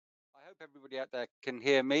hope everybody out there can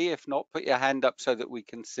hear me. If not, put your hand up so that we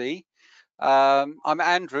can see. I'm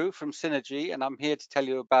Andrew from Cinegy, and I'm here to tell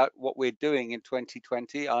you about what we're doing in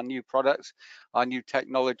 2020, our new products, our new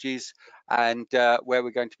technologies, and where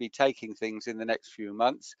we're going to be taking things in the next few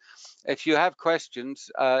months. If you have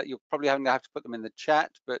questions, you'll probably have to put them in the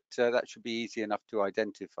chat, but that should be easy enough to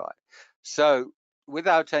identify. So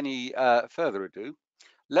without any further ado,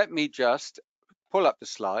 let me just pull up the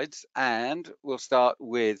slides and we'll start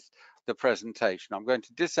with the presentation. I'm going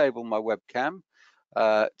to disable my webcam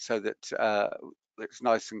so that it's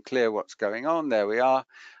nice and clear what's going on. There we are,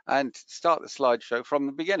 and start the slideshow from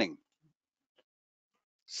the beginning.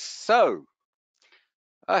 So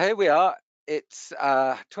here we are. It's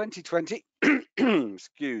 2020.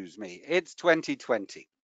 Excuse me. It's 2020.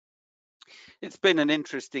 It's been an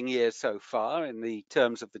interesting year so far. In the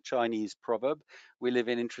terms of the Chinese proverb, we live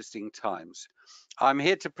in interesting times. I'm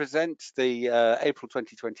here to present the April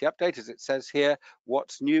 2020 update, as it says here,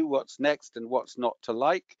 what's new, what's next, and what's not to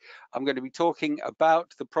like. I'm going to be talking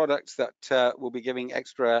about the products that we'll be giving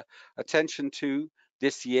extra attention to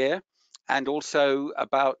this year, and also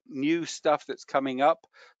about new stuff that's coming up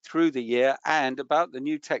through the year, and about the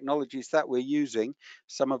new technologies that we're using,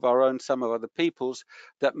 some of our own, some of other people's,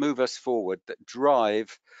 that move us forward, that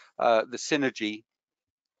drive the Cinegy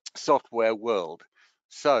software world.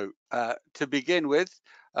 So to begin with,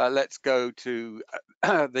 let's go to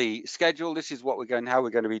the schedule. This is what how we're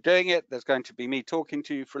going to be doing it. There's going to be me talking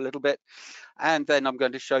to you for a little bit, and then I'm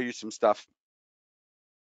going to show you some stuff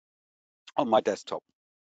on my desktop.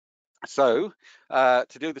 So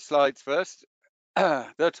to do the slides first,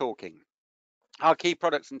 they're talking. Our key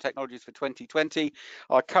products and technologies for 2020,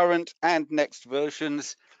 our current and next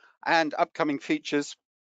versions, and upcoming features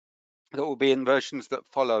that will be in versions that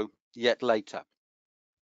follow yet later.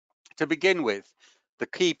 To begin with, the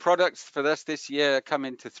key products for this year come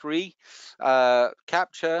into three: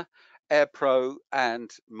 Capture, AirPro, and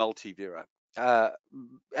Multiviewer.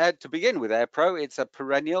 To begin with AirPro, it's a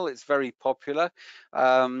perennial, it's very popular.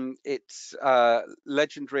 It's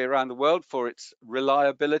legendary around the world for its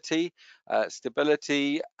reliability,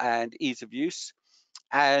 stability, and ease of use.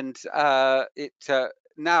 And it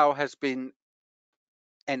now has been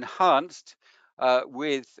enhanced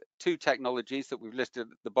with two technologies that we've listed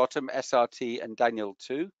at the bottom, SRT and Daniel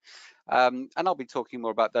 2. And I'll be talking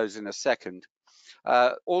more about those in a second.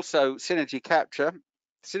 Also, Cinegy Capture.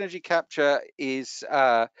 Cinegy Capture is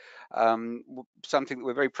something that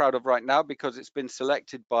we're very proud of right now because it's been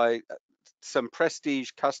selected by some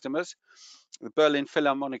prestige customers. The Berlin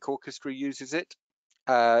Philharmonic Orchestra uses it.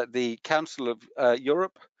 The Council of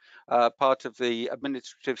Europe, part of the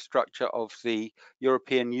administrative structure of the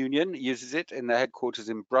European Union, uses it in their headquarters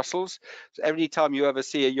in Brussels. So every time you ever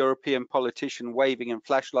see a European politician waving and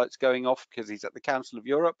flashlights going off because he's at the Council of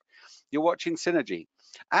Europe, you're watching Cinegy.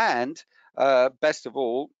 And best of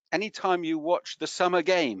all, anytime you watch the summer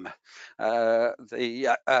game,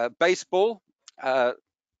 the baseball,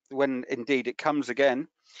 when indeed it comes again,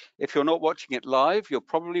 if you're not watching it live, you're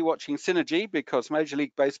probably watching Cinegy, because Major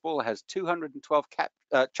League Baseball has 212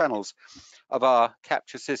 channels of our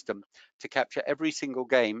capture system to capture every single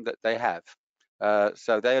game that they have.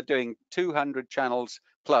 So they are doing 200 channels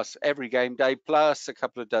plus every game day, plus a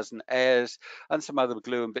couple of dozen airs and some other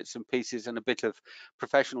glue and bits and pieces and a bit of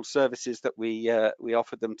professional services that we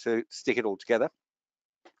offered them to stick it all together.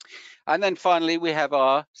 And then finally, we have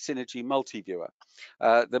our Cinegy Multiviewer.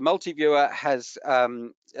 The Multiviewer has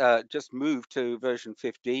just moved to version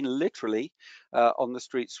 15, literally on the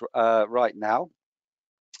streets right now.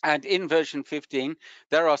 And in version 15,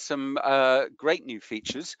 there are some great new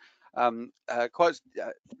features, and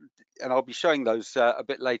I'll be showing those a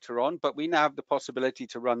bit later on, but we now have the possibility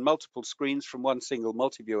to run multiple screens from one single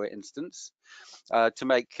Multiviewer instance to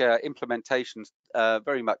make implementations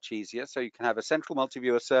very much easier. So you can have a central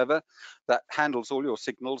Multiviewer server that handles all your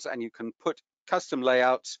signals, and you can put custom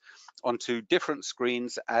layouts onto different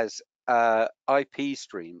screens as IP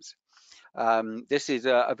streams. This is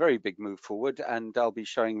a very big move forward, and I'll be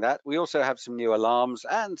showing that. We also have some new alarms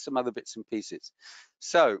and some other bits and pieces.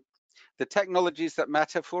 So the technologies that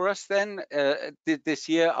matter for us then this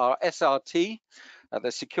year are SRT,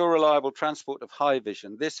 the Secure Reliable Transport of High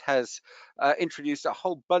Vision. This has introduced a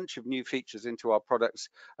whole bunch of new features into our products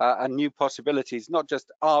and new possibilities, not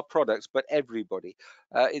just our products, but everybody.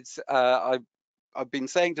 I've been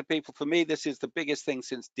saying to people, for me, this is the biggest thing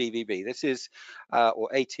since DVB. This is, or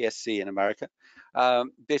ATSC in America.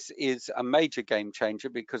 This is a major game changer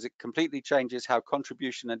because it completely changes how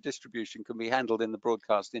contribution and distribution can be handled in the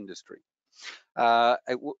broadcast industry.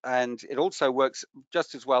 And it also works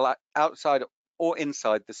just as well outside or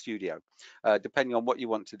inside the studio, depending on what you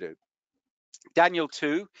want to do.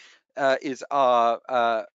 Daniel2 is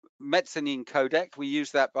our mezzanine codec. We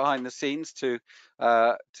use that behind the scenes to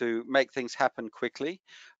make things happen quickly.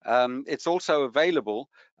 It's also available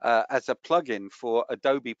as a plugin for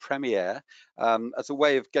Adobe Premiere as a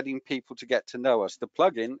way of getting people to get to know us. The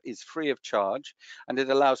plugin is free of charge, and it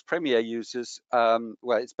allows Premiere users, well,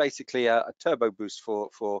 it's basically a turbo boost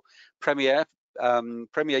for Premiere.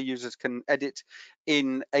 Premiere users can edit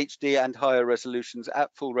in HD and higher resolutions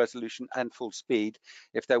at full resolution and full speed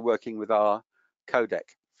if they're working with our codec.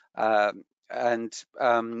 And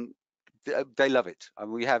they love it.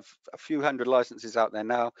 And we have a few hundred licenses out there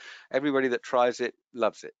now. Everybody that tries it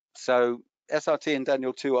loves it. So SRT and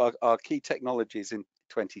Daniel2 are key technologies in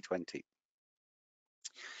 2020.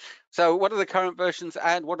 So what are the current versions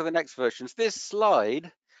and what are the next versions? This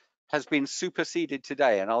slide has been superseded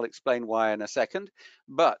today, and I'll explain why in a second.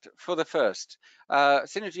 But for the first,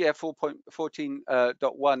 Cinegy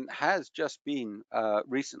 4.14.1 has just been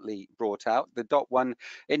recently brought out. The .1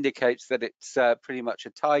 indicates that it's pretty much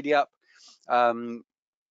a tidy up. But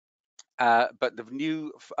the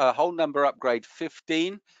new whole number upgrade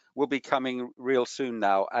 15 will be coming real soon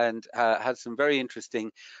now, and has some very interesting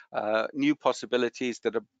new possibilities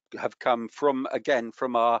that have come from, again,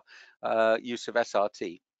 from our use of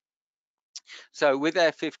SRT. So with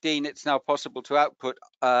Air 15, it's now possible to output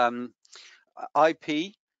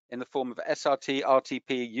IP in the form of SRT,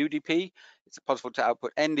 RTP, UDP. It's possible to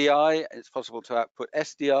output NDI. It's possible to output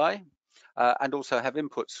SDI, and also have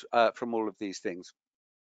inputs from all of these things.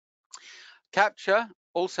 Capture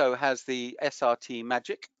also has the SRT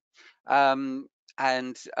Magic, and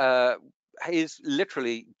is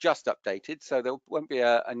literally just updated, so there won't be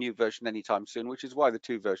a new version anytime soon, which is why the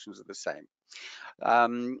two versions are the same.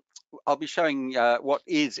 I'll be showing what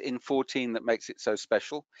is in 14 that makes it so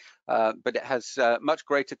special, but it has much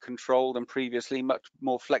greater control than previously, much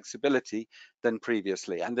more flexibility than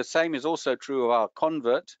previously. And the same is also true of our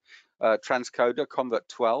convert transcoder, Convert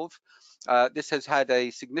 12. This has had a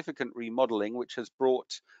significant remodeling, which has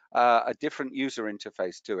brought a different user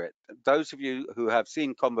interface to it. Those of you who have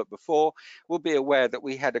seen Convert before will be aware that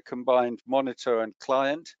we had a combined monitor and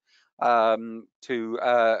client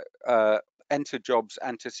to enter jobs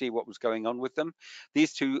and to see what was going on with them.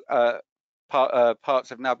 These two parts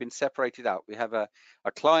have now been separated out. We have a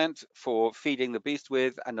client for feeding the beast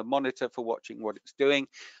with and a monitor for watching what it's doing.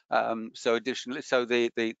 So additionally, so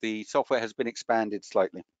the software has been expanded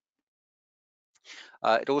slightly.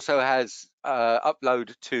 It also has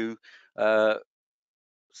upload to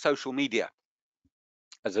social media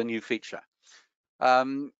as a new feature.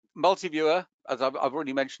 Multiviewer, as I've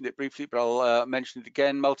already mentioned it briefly, but I'll mention it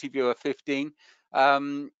again, Multiviewer 15.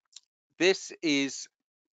 This is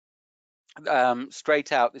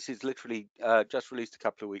straight out. This is literally just released a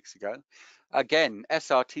couple of weeks ago. Again,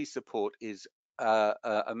 SRT support is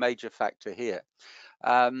a major factor here.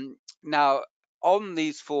 Now, on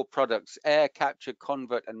these four products, Air, Capture,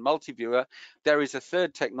 Convert, and Multiviewer, there is a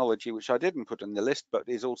third technology which I didn't put on the list, but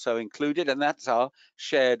is also included, and that's our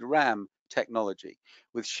shared RAM technology.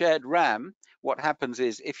 With shared RAM, what happens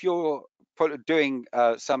is if you're doing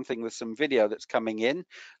something with some video that's coming in,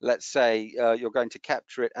 let's say you're going to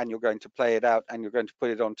capture it and you're going to play it out and you're going to put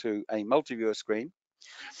it onto a multiviewer screen.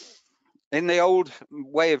 In the old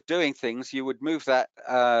way of doing things, you would move that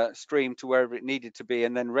stream to wherever it needed to be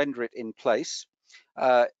and then render it in place,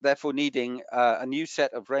 therefore needing a new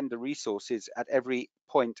set of render resources at every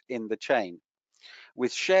point in the chain.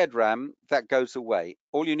 With shared RAM, that goes away.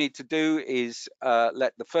 All you need to do is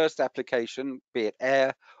let the first application, be it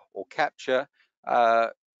Air or Capture,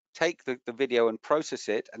 take the video and process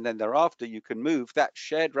it, and then thereafter you can move that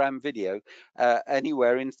shared RAM video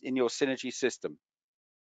anywhere in your Cinegy system.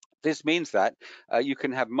 This means that you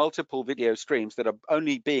can have multiple video streams that are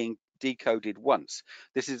only being decoded once.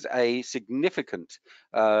 This is a significant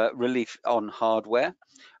relief on hardware,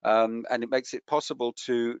 and it makes it possible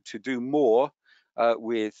to do more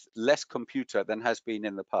with less computer than has been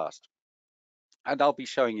in the past. And I'll be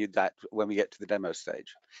showing you that when we get to the demo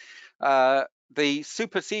stage. The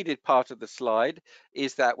superseded part of the slide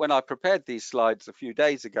is that when I prepared these slides a few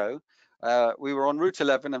days ago, we were on Route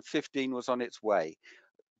 11 and 15 was on its way.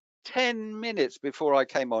 10 minutes before I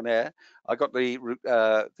came on air, I got the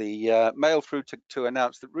mail through to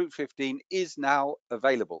announce that Route 15 is now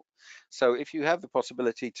available. So if you have the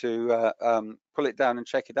possibility to pull it down and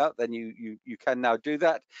check it out, then you can now do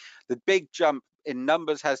that. The big jump in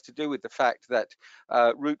numbers has to do with the fact that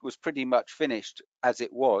Route was pretty much finished as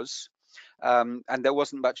it was, and there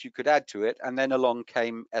wasn't much you could add to it, and then along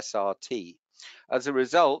came SRT. As a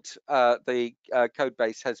result, the code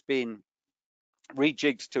base has been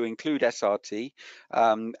rejigged to include SRT,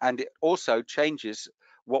 and it also changes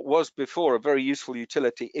what was before a very useful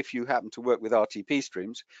utility if you happen to work with RTP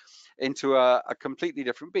streams into a completely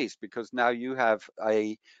different beast, because now you have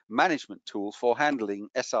a management tool for handling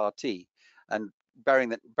SRT. And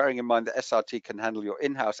bearing in mind that SRT can handle your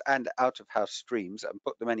in-house and out-of-house streams and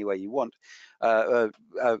put them anywhere you want,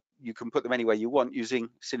 you can put them anywhere you want using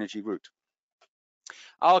Cinegy Root.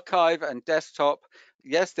 Archive and desktop,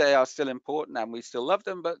 yes, they are still important and we still love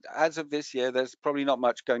them, but as of this year, there's probably not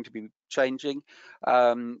much going to be changing.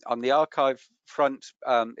 On the archive front,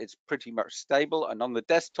 it's pretty much stable, and on the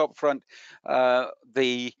desktop front,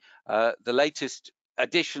 the latest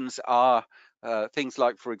additions are things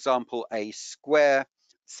like, for example, a square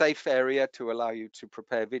safe area to allow you to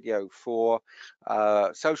prepare video for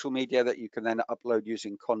social media that you can then upload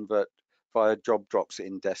using Convert via job drops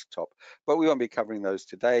in desktop. But we won't be covering those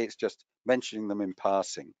today. It's just mentioning them in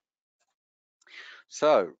passing.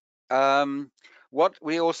 So what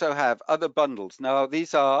we also have, other bundles. Now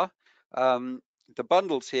these are the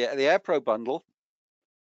bundles here, the AirPro bundle.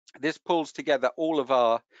 This pulls together all of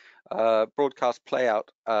our broadcast playout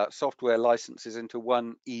software licenses into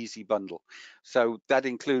one easy bundle. So that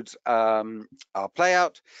includes our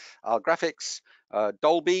playout, our graphics,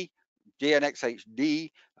 Dolby, GNX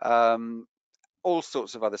HD, all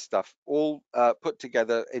sorts of other stuff, all put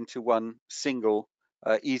together into one single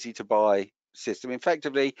easy to buy system.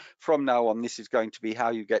 Effectively, from now on, this is going to be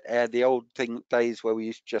how you get air. The old days where we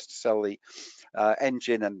used just to sell the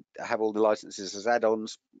engine and have all the licenses as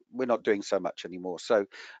add-ons, we're not doing so much anymore. So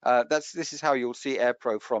this is how you'll see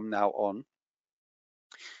AirPro from now on.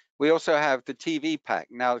 We also have the TV pack.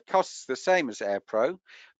 Now it costs the same as AirPro,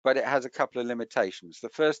 but it has a couple of limitations. The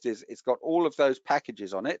first is it's got all of those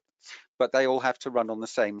packages on it, but they all have to run on the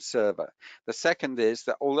same server. The second is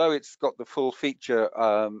that although it's got the full feature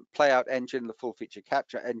playout engine, the full feature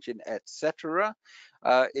capture engine, etc.,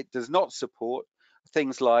 it does not support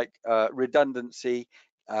things like redundancy,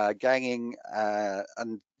 ganging,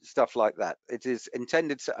 and stuff like that. It is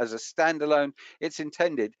intended as a standalone. It's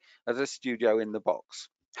intended as a studio in the box.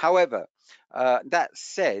 However, that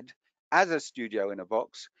said, as a studio in a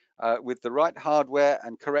box, with the right hardware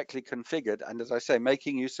and correctly configured, and as I say,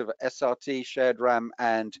 making use of SRT, shared RAM,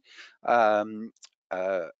 and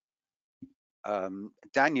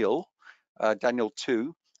Daniel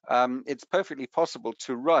 2, it's perfectly possible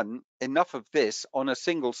to run enough of this on a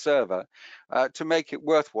single server to make it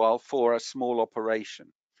worthwhile for a small operation.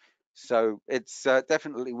 So it's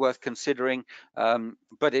definitely worth considering,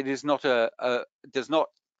 but it is not does not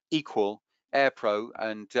equal AirPro,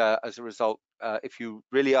 and as a result, if you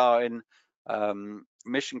really are in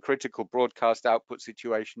mission critical broadcast output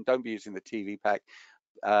situation, don't be using the TV pack.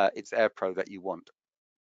 It's AirPro that you want.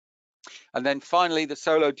 And then finally, the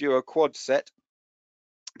Solo Duo Quad set.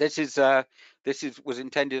 This was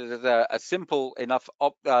intended as a simple enough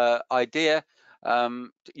idea.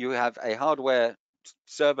 You have a hardware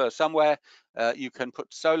server somewhere, you can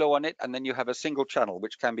put Solo on it, and then you have a single channel,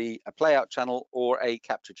 which can be a playout channel or a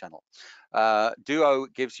capture channel. Duo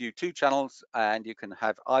gives you 2 channels, and you can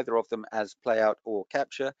have either of them as playout or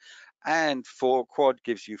capture, and Quad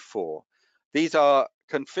gives you 4. These are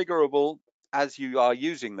configurable as you are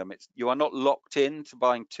using them. You are not locked in to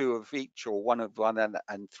buying 2 of each or 1 of one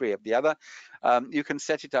and 3 of the other. You can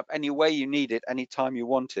set it up any way you need it, anytime you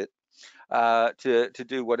want it, to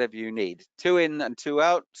do whatever you need. 2 in and 2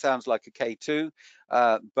 out sounds like a K2,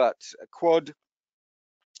 but a Quad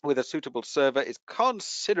with a suitable server is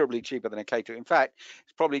considerably cheaper than a K2. In fact,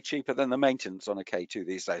 it's probably cheaper than the maintenance on a K2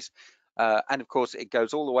 these days. And of course, it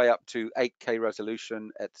goes all the way up to 8K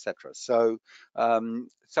resolution, etc. So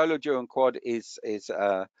Solo Duo and Quad is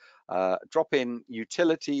a drop-in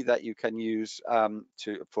utility that you can use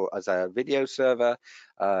as a video server,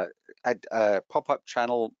 add a pop-up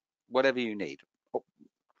channel, whatever you need.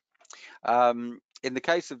 In the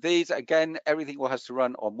case of these, again, everything will have to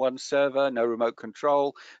run on one server, no remote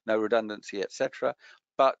control, no redundancy, etc.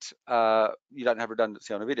 But you don't have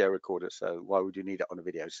redundancy on a video recorder, so why would you need it on a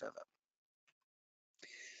video server?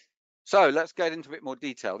 So let's get into a bit more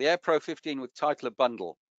detail. The AirPro 15 with Titler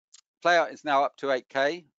bundle. Playout is now up to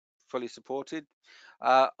 8K, fully supported.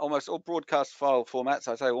 Almost all broadcast file formats,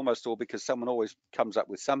 I say almost all because someone always comes up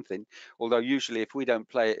with something, although usually if we don't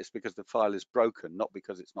play it, it's because the file is broken, not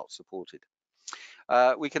because it's not supported.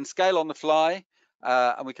 We can scale on the fly,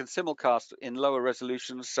 and we can simulcast in lower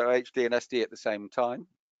resolutions, so HD and SD at the same time.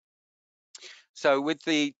 So with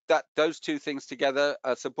those 2 things together,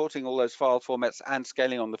 supporting all those file formats and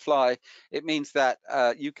scaling on the fly, it means that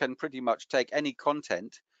you can pretty much take any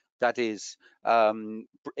content that is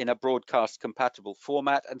in a broadcast compatible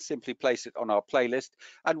format, and simply place it on our playlist,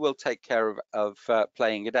 and we'll take care of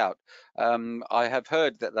playing it out. I have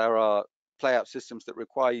heard that there are playout systems that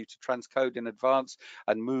require you to transcode in advance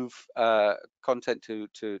and move content to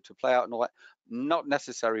play out and all that. Not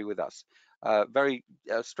necessary with us. Very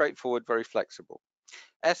straightforward, very flexible.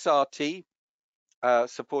 SRT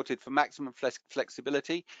supported for maximum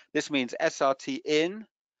flexibility. This means SRT in,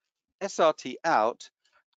 SRT out,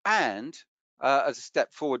 and as a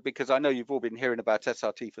step forward, because I know you've all been hearing about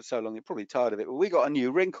SRT for so long, you're probably tired of it. Well, we got a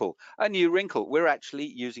new wrinkle. We're actually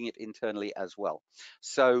using it internally as well.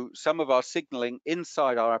 So some of our signaling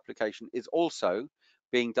inside our application is also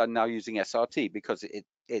being done now using SRT, because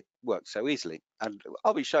it works so easily. And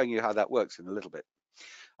I'll be showing you how that works in a little bit.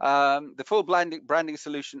 The full branding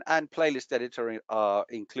solution and playlist editor are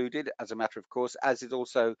included, as a matter of course, as is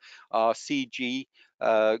also our CG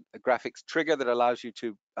graphics trigger that allows you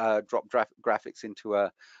to drop graphics into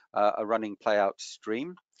a running playout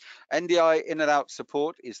stream. NDI in and out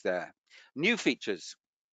support is there. New features.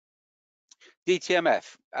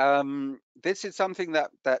 DTMF. This is something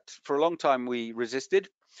that for a long time we resisted,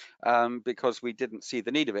 because we didn't see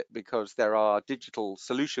the need of it, because there are digital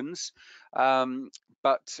solutions.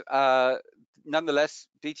 But nonetheless,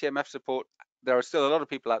 DTMF support, there are still a lot of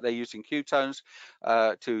people out there using Q tones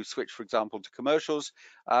to switch, for example, to commercials.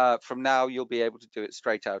 From now, you'll be able to do it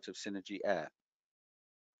straight out of Cinegy Air.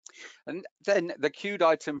 And then the queued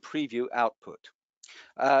item preview output.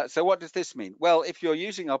 So what does this mean? Well, if you're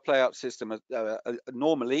using our playout system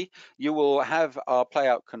normally, you will have our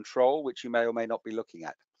playout control, which you may or may not be looking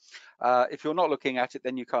at. If you're not looking at it,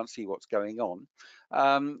 then you can't see what's going on.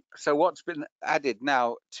 So what's been added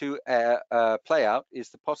now to playout is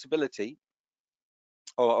the possibility,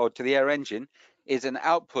 or to the Air engine, is an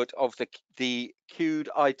output of the queued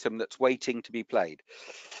item that's waiting to be played.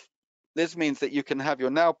 This means that you can have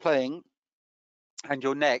your now playing and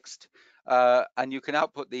your next, and you can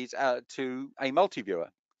output these to a multiviewer.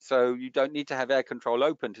 So you don't need to have air control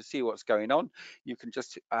open to see what's going on. You can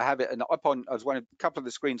just have it up on as a couple of the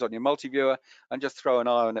screens on your multiviewer, and just throw an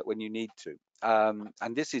eye on it when you need to.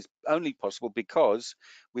 And this is only possible because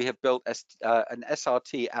we have built an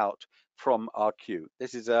SRT out from our queue.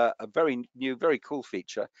 This is a very new, very cool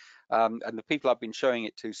feature, and the people I've been showing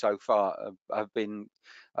it to so far have been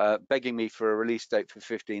begging me for a release date for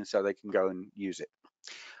 15 so they can go and use it.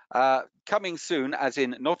 Coming soon, as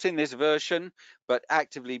in not in this version, but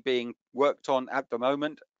actively being worked on at the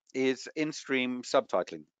moment, is in-stream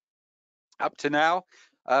subtitling. Up to now,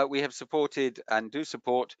 we have supported and do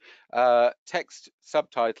support text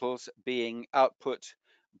subtitles being output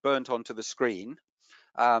burnt onto the screen.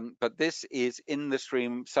 But this is in the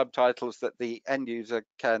stream subtitles that the end user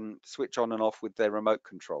can switch on and off with their remote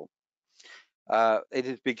control. It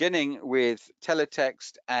is beginning with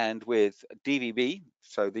teletext and with DVB,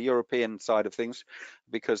 so the European side of things,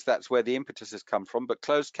 because that's where the impetus has come from. But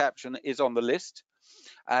closed caption is on the list,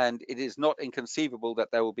 and it is not inconceivable that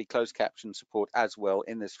there will be closed caption support as well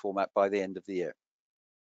in this format by the end of the year,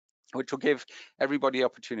 which will give everybody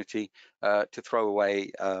opportunity to throw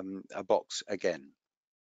away a box again.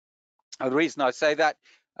 The reason I say that,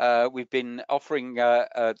 we've been offering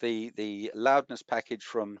the loudness package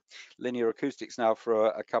from Linear Acoustics now for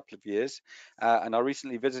a couple of years, and I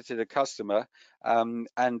recently visited a customer, and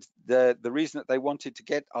the reason that they wanted to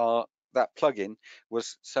get that plugin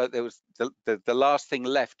was so there was the last thing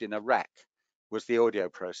left in a rack was the audio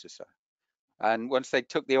processor. And once they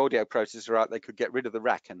took the audio processor out, they could get rid of the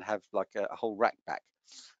rack and have like a whole rack back.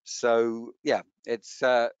 So yeah, it's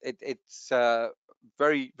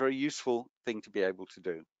very, very useful thing to be able to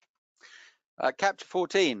do. Capture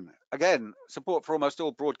 14, again, support for almost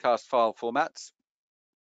all broadcast file formats.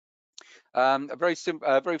 A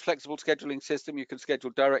very flexible scheduling system. You can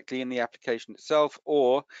schedule directly in the application itself,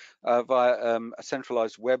 or via a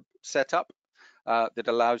centralized web setup that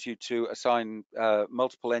allows you to assign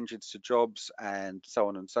multiple engines to jobs and so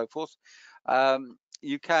on and so forth.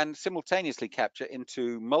 You can simultaneously capture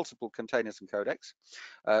into multiple containers and codecs.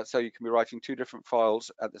 So you can be writing 2 different files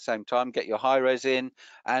at the same time, get your high res in,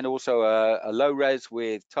 and also a low res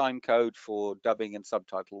with time code for dubbing and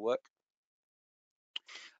subtitle work.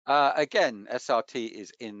 Again, SRT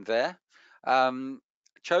is in there.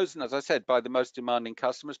 Chosen, as I said, by the most demanding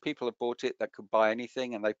customers. People have bought it that could buy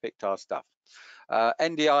anything, and they picked our stuff.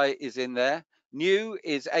 NDI is in there. New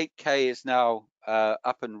is 8K is now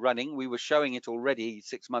up and running. We were showing it already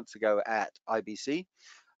 6 months ago at IBC.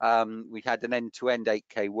 We had an end-to-end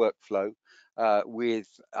 8K workflow with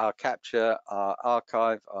our capture, our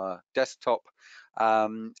archive, our desktop,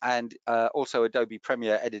 and also Adobe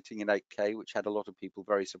Premiere editing in 8K, which had a lot of people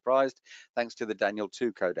very surprised, thanks to the Daniel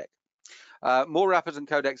 2 codec. More wrappers and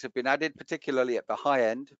codecs have been added, particularly at the high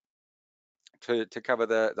end, to cover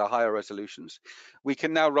the higher resolutions. We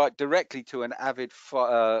can now write directly to an Avid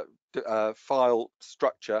file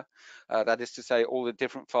structure, that is to say all the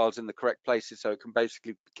different files in the correct places, so it can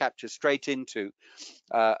basically capture straight into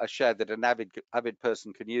a share that an Avid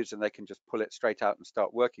person can use, and they can just pull it straight out and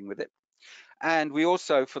start working with it. And we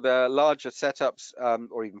also, for the larger setups,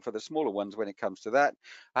 or even for the smaller ones when it comes to that,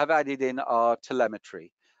 have added in our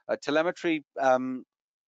telemetry. Telemetry,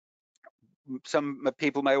 some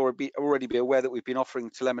people may already be aware that we've been offering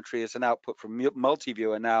telemetry as an output from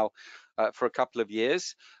Multiviewer now for a couple of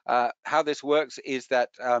years. How this works is that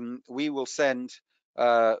we will send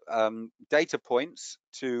data points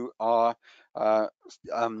to our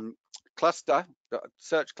cluster,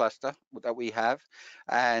 search cluster that we have,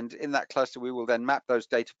 and in that cluster we will then map those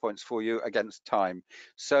data points for you against time,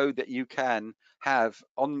 so that you can have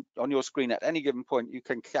on your screen at any given point, you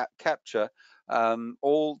can capture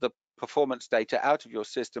all the performance data out of your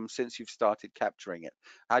system since you've started capturing it.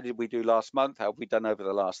 How did we do last month? How have we done over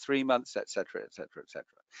the last 3 months, etc., etc., etc.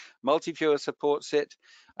 Multiviewer supports it,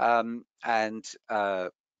 and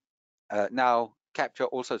now Capture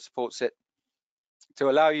also supports it, to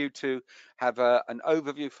allow you to have an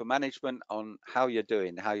overview for management on how you're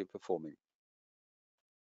doing, how you're performing.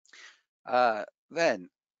 Then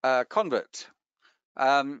Convert.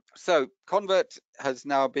 So Convert has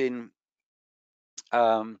now been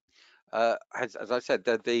as I said,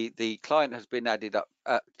 the client has been added up.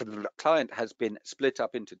 The client has been split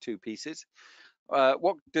up into 2 pieces.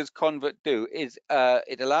 What does Convert do is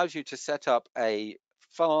it allows you to set up a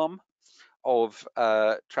farm of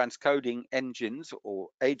transcoding engines or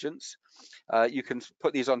agents. You can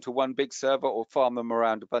put these onto one big server or farm them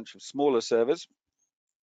around a bunch of smaller servers,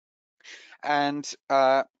 and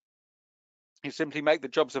you simply make the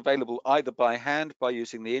jobs available either by hand, by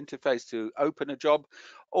using the interface to open a job,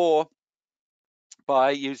 or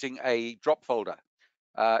by using a drop folder.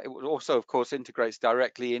 It also, of course, integrates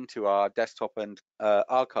directly into our desktop and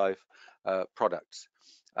archive products.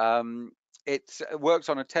 It works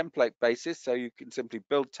on a template basis, so you can simply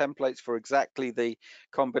build templates for exactly the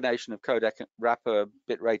combination of codec, wrapper,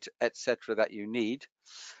 bitrate, etc. that you need.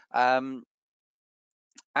 And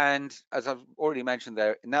as I've already mentioned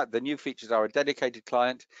there, now the new features are a dedicated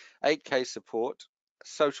client, 8K support,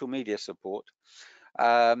 social media support.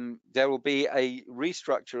 There will be a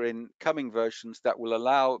restructure in coming versions that will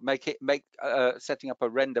allow make setting up a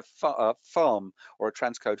render farm or a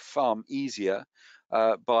transcode farm easier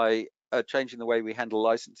by changing the way we handle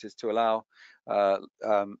licenses to allow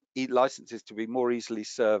licenses to be more easily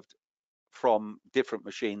served from different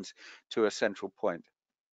machines to a central point.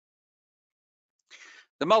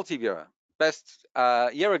 The Multiviewer. Best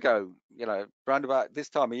year ago, around about this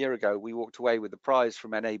time a year ago, we walked away with the prize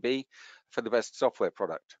from NAB for the best software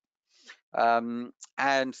product.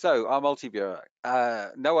 And so our Multiviewer,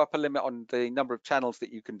 no upper limit on the number of channels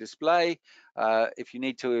that you can display. If you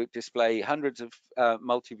need to display hundreds of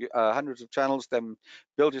hundreds of channels, then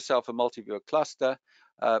build yourself a Multiviewer cluster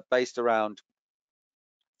based around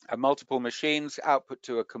multiple machines, output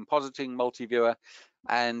to a compositing Multiviewer,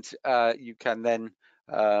 and you can then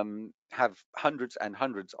have hundreds and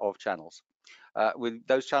hundreds of channels. With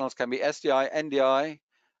those channels can be SDI, NDI,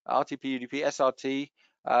 RTP, UDP,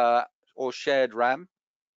 SRT, or shared RAM.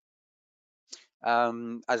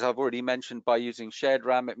 As I've already mentioned, by using shared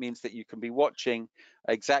RAM, it means that you can be watching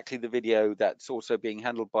exactly the video that's also being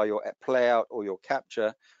handled by your playout or your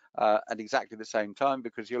capture at exactly the same time,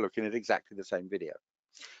 because you're looking at exactly the same video.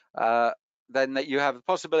 Then you have the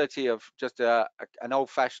possibility of just an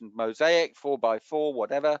old-fashioned mosaic, 4x4,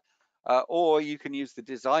 whatever, or you can use the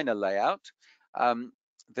designer layout.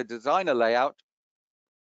 The designer layout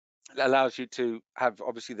allows you to have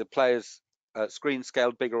obviously the player's screen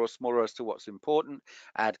scaled bigger or smaller as to what's important,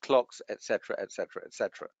 add clocks, etc., etc.,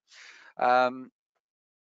 etc.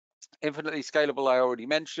 Infinitely scalable, I already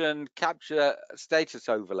mentioned. Capture status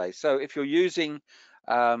overlay. So if you're using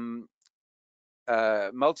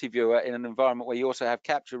Multiviewer in an environment where you also have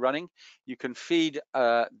capture running, you can feed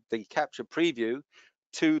the capture preview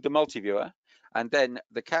to the Multiviewer, and then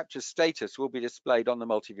the capture status will be displayed on the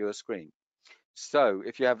Multiviewer screen. So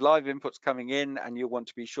if you have live inputs coming in and you want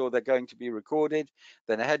to be sure they're going to be recorded,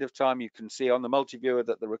 then ahead of time you can see on the Multiviewer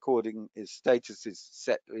that the recording status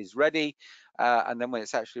is ready, and then when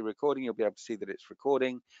it's actually recording, you'll be able to see that it's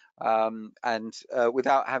recording, and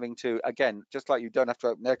without having to, again, just like you don't have to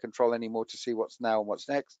open air control anymore to see what's now and what's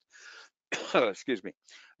next, excuse me,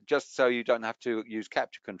 just so you don't have to use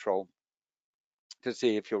capture control. to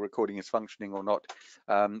see if your recording is functioning or not.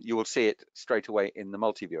 You will see it straight away in the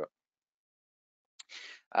Multiviewer.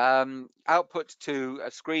 Output to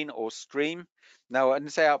a screen or stream. Now, when I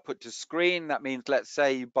say output to screen, that means, let's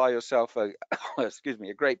say you buy yourself a excuse me,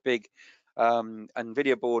 a great big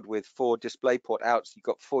NVIDIA board with 4 DisplayPort outs. You've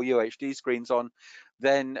got 4 UHD screens on.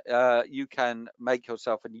 Then you can make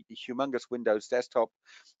yourself a humongous Windows desktop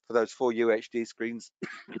for those 4 UHD screens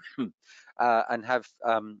and have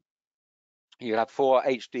you have 4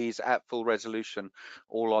 HDs at full resolution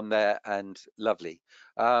all on there and lovely.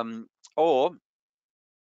 Or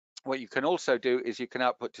what you can also do is you can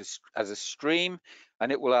output as a stream,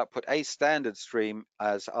 and it will output a standard stream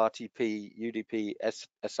as RTP, UDP,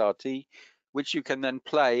 SRT, which you can then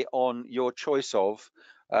play on your choice of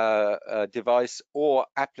device or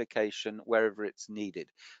application wherever it's needed,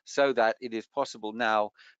 so that it is possible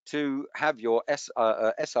now to have your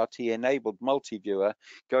SRT enabled multi-viewer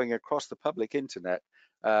going across the public internet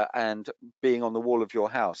and being on the wall of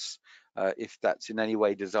your house if that's in any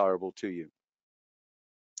way desirable to you.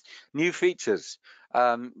 New features.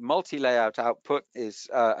 Multi-layout output is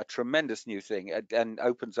a tremendous new thing and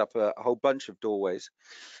opens up a whole bunch of doorways.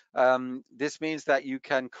 This means that you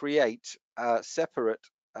can create separate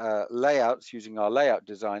layouts using our layout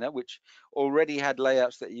designer, which already had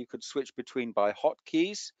layouts that you could switch between by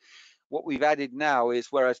hotkeys. What we've added now is,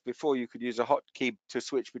 whereas before you could use a hotkey to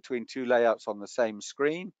switch between 2 layouts on the same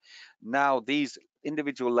screen, now these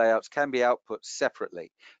individual layouts can be output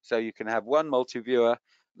separately. So you can have one multi-viewer.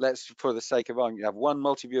 Let's, for the sake of argument, you have one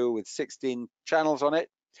multi-viewer with 16 channels on it.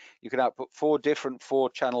 You can output 4 different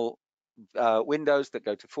 4-channel windows that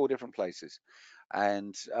go to 4 different places,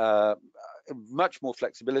 and much more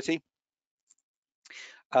flexibility.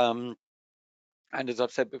 And as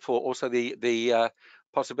I've said before, also the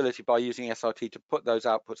possibility by using SRT to put those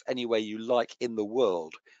outputs anywhere you like in the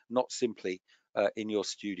world, not simply in your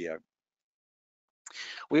studio.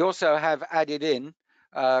 We also have added in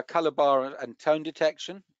color bar and tone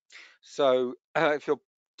detection. So if you're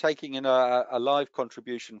taking in a live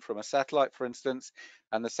contribution from a satellite, for instance,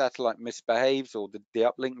 and the satellite misbehaves or the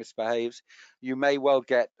uplink misbehaves, you may well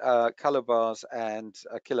get color bars and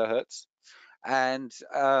kilohertz. And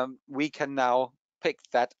we can now pick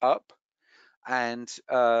that up and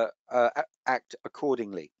act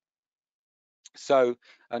accordingly. So,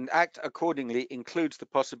 and act accordingly includes the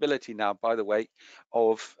possibility now, by the way,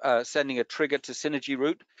 of sending a trigger to Cinegy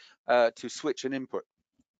root to switch an input.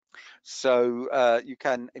 So you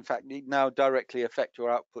can, in fact, now directly affect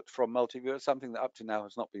your output from Multiviewer, something that up to now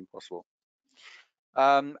has not been possible.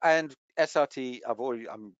 And SRT,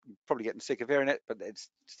 I'm probably getting sick of hearing it, but it's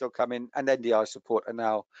still coming, and NDI support are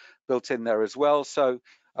now built in there as well. So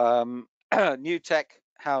new tech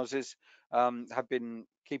houses have been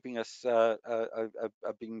keeping us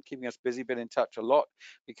busy, been in touch a lot,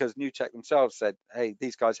 because new tech themselves said, hey,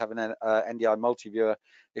 these guys have an NDI multi-viewer.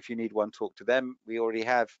 If you need one, talk to them. We already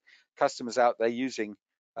have customers out there using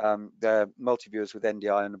their multi-viewers with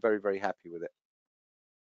NDI and are very, very happy with it.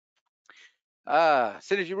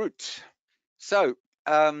 Cinegy root. So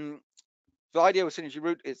the idea with Cinegy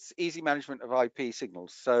root, it's easy management of IP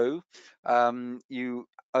signals. So you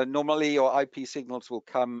normally your IP signals will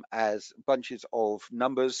come as bunches of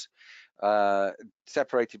numbers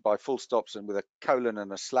separated by full stops and with a colon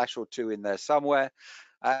and a slash or 2 in there somewhere.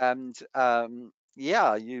 And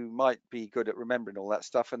yeah, you might be good at remembering all that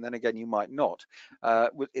stuff, and then again you might not.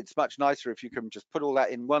 It's much nicer if you can just put all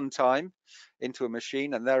that in one time into a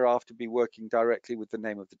machine and thereafter be working directly with the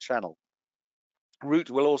name of the channel.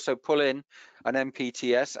 Root will also pull in an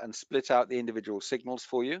MPTS and split out the individual signals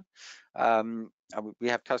for you. We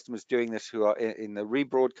have customers doing this who are in the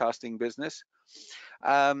rebroadcasting business.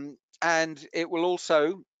 And it will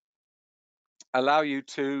also allow you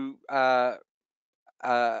to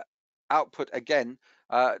output again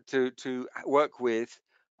to work with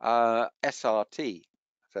SRT.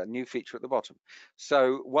 So a new feature at the bottom.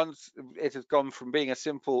 So once it has gone from being a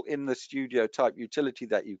simple in the studio type utility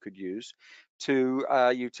that you could use to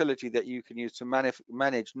a utility that you can use to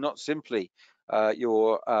manage not simply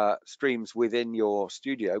your streams within your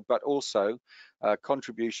studio, but also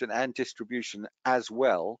contribution and distribution as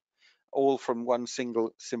well, all from one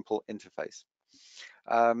single simple interface.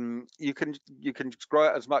 You can grow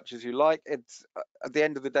it as much as you like. It's at the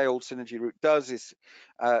end of the day, all Cinegy root does is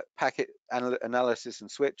packet analysis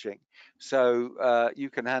and switching. So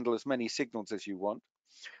you can handle as many signals as you want.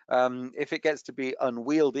 If it gets to be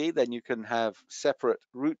unwieldy, then you can have separate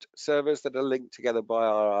root servers that are linked together by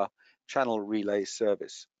our channel relay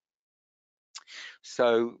service.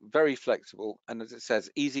 So very flexible, and as it says,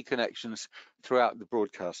 easy connections throughout the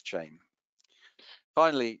broadcast chain.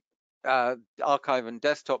 Finally, archive and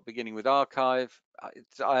desktop, beginning with archive.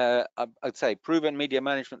 It's, I'd say, proven media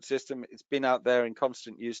management system. It's been out there in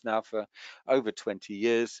constant use now for over 20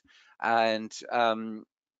 years, and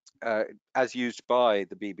as used by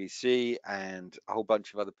the BBC and a whole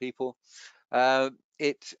bunch of other people.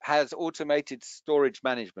 It has automated storage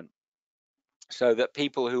management, so that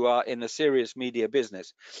people who are in the serious media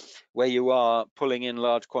business, where you are pulling in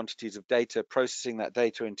large quantities of data, processing that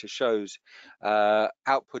data into shows,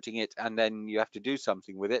 outputting it, and then you have to do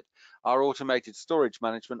something with it, our automated storage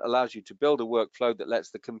management allows you to build a workflow that lets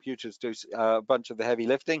the computers do a bunch of the heavy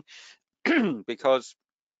lifting because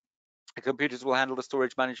the computers will handle the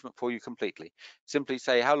storage management for you completely. Simply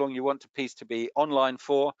say how long you want a piece to be online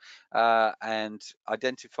for, and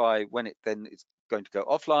identify when it then is going to go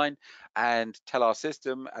offline, and tell our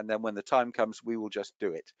system, and then when the time comes, we will just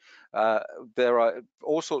do it. There are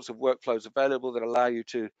all sorts of workflows available that allow you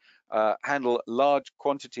to handle large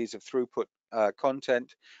quantities of throughput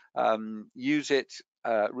content, use it,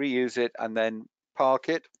 reuse it, and then park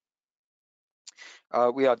it.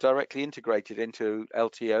 We are directly integrated into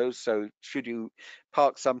LTOs, so should you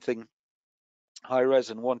park something high res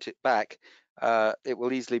and want it back, it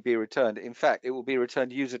will easily be returned. In fact, it will be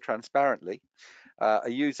returned user transparently. A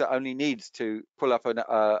user only needs to pull up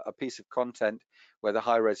a piece of content where the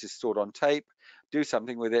high res is stored on tape, do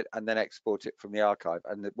something with it, and then export it from the archive.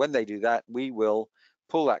 And when they do that, we will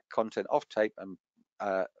pull that content off tape and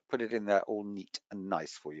put it in there all neat and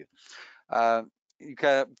nice for you. You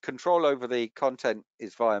can control over the content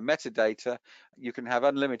is via metadata. You can have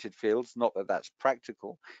unlimited fields, not that that's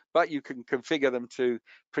practical, but you can configure them to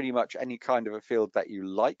pretty much any kind of a field that you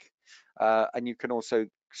like. And you can also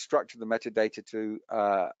structure the metadata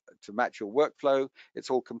to match your workflow.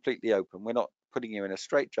 It's all completely open. We're not putting you in a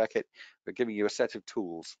straitjacket, but giving you a set of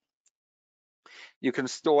tools. You can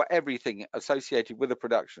store everything associated with a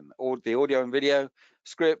production, or the audio and video,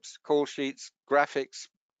 scripts, call sheets, graphics,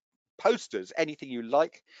 posters, anything you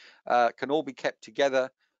like, can all be kept together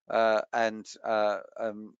and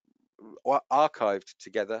archived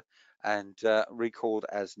together and recalled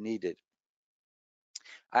as needed.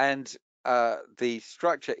 And the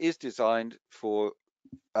structure is designed for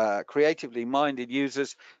creatively minded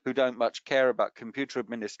users who don't much care about computer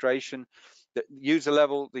administration. The user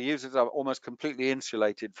level, the users are almost completely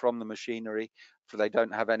insulated from the machinery, for they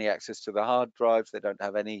don't have any access to the hard drives, they don't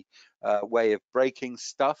have any way of breaking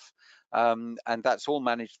stuff, and that's all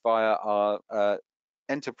managed via our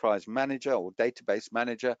enterprise manager or database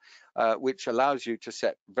manager, which allows you to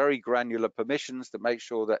set very granular permissions to make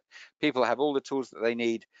sure that people have all the tools that they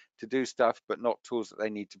need to do stuff, but not tools that they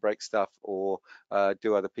need to break stuff or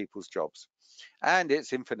do other people's jobs. And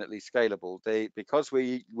it's infinitely scalable. Because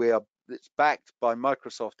it's backed by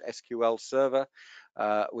Microsoft SQL Server,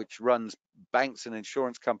 which runs banks and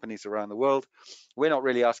insurance companies around the world. We're not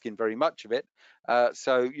really asking very much of it,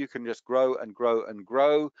 so you can just grow and grow and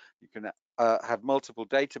grow. You can have multiple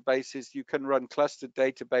databases. You can run clustered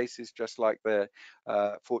databases just like the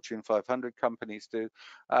Fortune 500 companies do,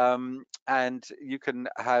 and you can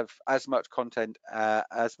have as much content,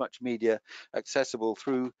 as much media accessible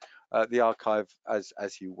through the archive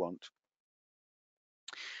as you want.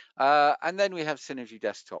 And then we have Cinegy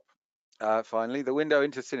Desktop. Finally, the window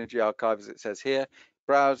into Cinegy Archive, as it says here: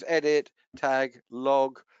 browse, edit, tag,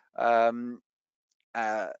 log.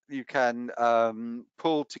 You can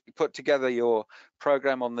put together your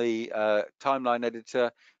program on the timeline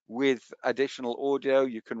editor with additional audio.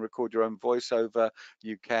 You can record your own voiceover.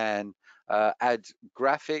 You can add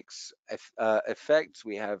graphics, effects.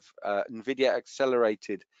 We have NVIDIA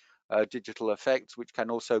accelerated digital effects, which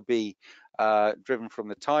can also be driven from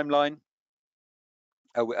the timeline.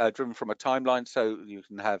 Driven from a timeline, so you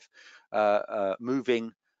can have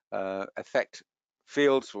moving effect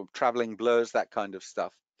fields for traveling blurs, that kind of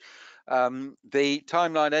stuff. The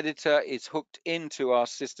timeline editor is hooked into our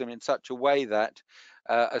system in such a way that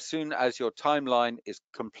as soon as your timeline is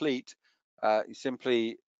complete, you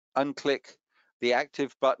simply unclick the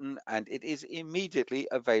active button and it is immediately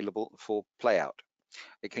available for playout.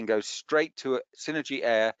 It can go straight to Cinegy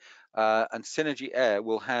Air, and Cinegy Air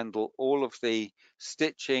will handle all of the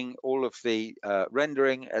stitching, all of the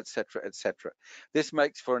rendering, etc., etc. This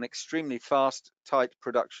makes for an extremely fast, tight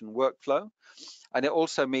production workflow, and it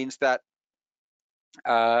also means that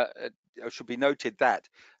it should be noted that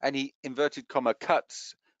any inverted comma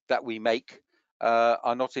cuts that we make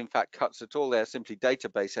are not in fact cuts at all. They're simply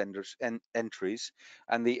database entries,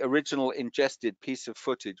 and the original ingested piece of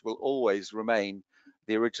footage will always remain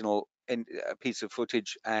the original piece of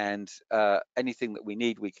footage, and anything that we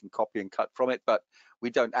need we can copy and cut from it, but we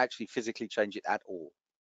don't actually physically change it at all.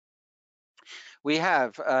 We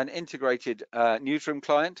have an integrated newsroom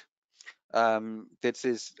client.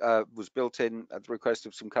 This was built in at the request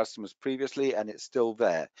of some customers previously, and it's still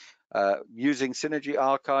there. Using Cinegy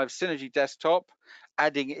Archive, Cinegy Desktop,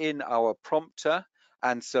 adding in our prompter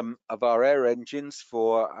and some of our air engines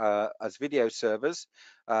for as video servers,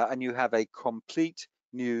 and you have a complete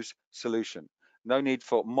news solution. No need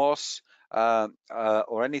for MOS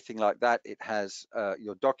or anything like that. It has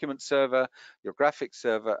your document server, your graphics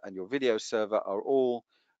server, and your video server are all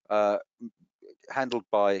handled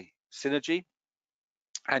by Cinegy,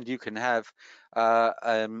 and you can have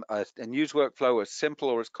a news workflow as simple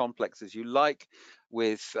or as complex as you like,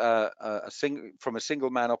 with from a single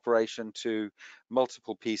man operation to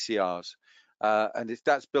multiple PCRs, and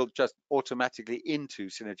that's built just automatically into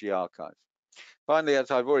Cinegy Archive. Finally,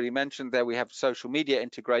 as I've already mentioned, there we have social media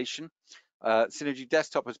integration. Cinegy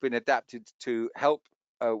Desktop has been adapted to help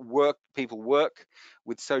people work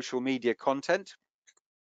with social media content,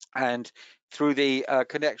 and through the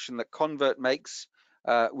connection that Convert makes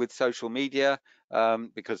with social media,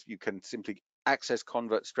 because you can simply access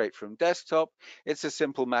Convert straight from desktop, it's a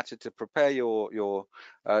simple matter to prepare your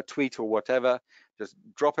tweet or whatever. Just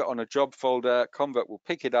drop it on a job folder. Convert will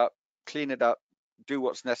pick it up, clean it up, do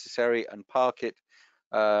what's necessary, and park it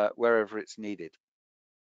wherever it's needed.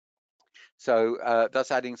 So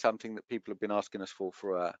that's adding something that people have been asking us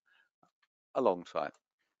for a long time.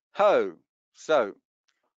 So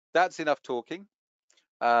that's enough talking.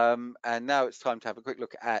 And now it's time to have a quick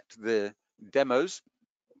look at the demos.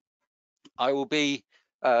 I will be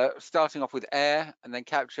starting off with Air and then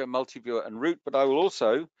Capture, Multiviewer and Route, but I will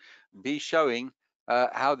also be showing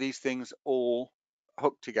how these things all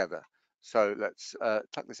hook together. So let's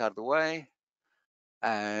tuck this out of the way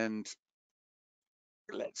and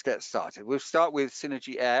let's get started. We'll start with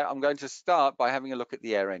Cinegy Air. I'm going to start by having a look at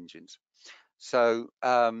the Air engines. So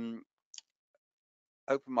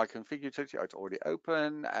open my configure utility. It's already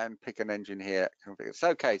open, and pick an engine here. Configure.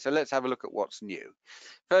 Okay, so let's have a look at what's new.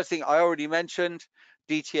 First thing I already mentioned,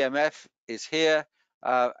 DTMF is here,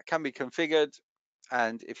 can be configured,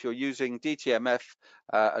 and if you're using DTMF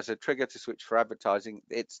as a trigger to switch for advertising,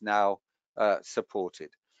 it's now supported.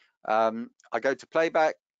 I go to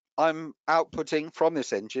playback. I'm outputting from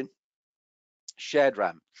this engine shared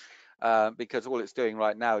RAM, because all it's doing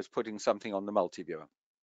right now is putting something on the multiviewer.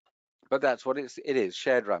 But that's what it is,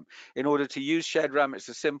 shared RAM. In order to use shared RAM, it's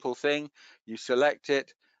a simple thing. You select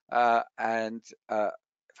it, and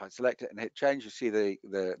if I select it and hit change, you see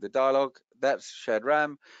the dialog. That's shared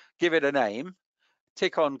RAM. Give it a name.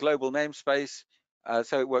 Tick on global namespace,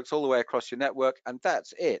 so it works all the way across your network, and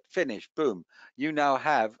that's it. Finish. Boom. You now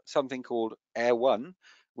have something called Air 1,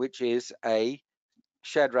 which is a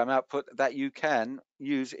shared RAM output that you can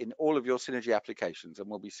use in all of your Cinegy applications, and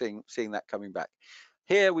we'll be seeing that coming back.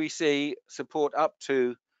 Here we see support up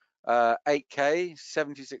to 8K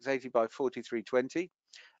 7680 by 4320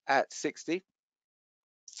 at 60,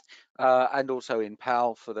 and also in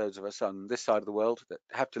PAL for those of us on this side of the world that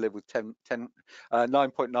have to live with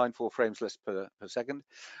 9.94 frames less per second.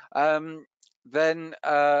 Then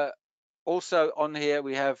also on here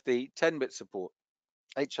we have the 10-bit support,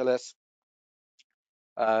 HLS.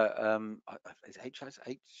 Is HLS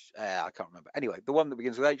H? I can't remember. Anyway, the one that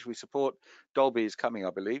begins with H we support. Dolby is coming, I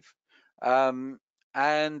believe. Then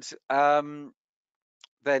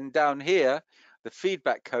down here, the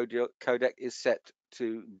feedback codec is set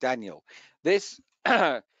to Daniel. This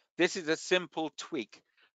this is a simple tweak.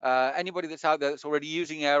 Anybody that's out there that's already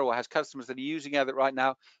using Air or has customers that are using Air right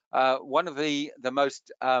now, one of the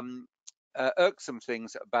most irksome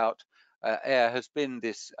things about Air has been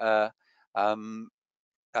this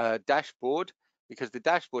dashboard, because the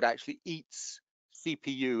dashboard actually eats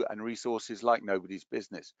CPU and resources like nobody's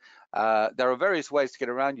business. There are various ways to get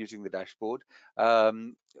around using the dashboard,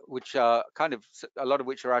 which are a lot of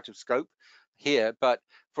which are out of scope here. But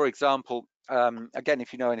for example, again,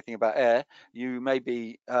 if you know anything about Air, you may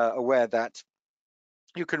be aware that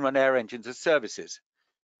you can run Air engines as services.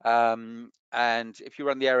 And if you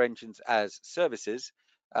run the Air engines as services,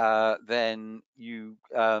 then you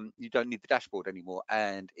don't need the dashboard anymore,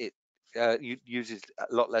 and it uses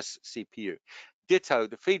a lot less CPU. Ditto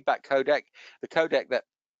the feedback codec, the codec that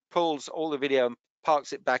pulls all the video and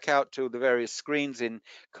parks it back out to the various screens in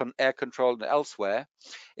Air Control and elsewhere.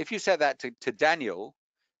 If you set that to Daniel,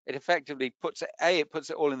 it effectively puts it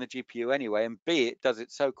all in the GPU anyway, and B, it does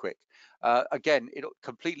it so quick. Again, it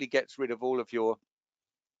completely gets rid of all of your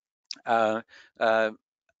the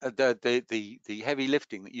heavy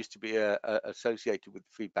lifting that used to be associated with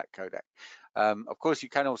the feedback codec. Of course, you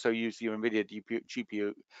can also use your NVIDIA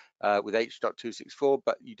GPU with H.264,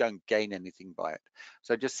 but you don't gain anything by it.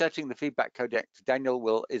 So just setting the feedback codec to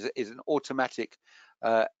Daniel is an automatic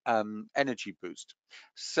energy boost.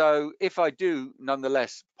 So if I do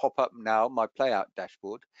nonetheless pop up now my playout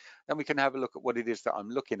dashboard, then we can have a look at what it is that I'm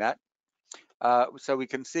looking at. So we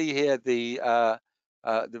can see here the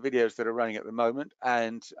videos that are running at the moment,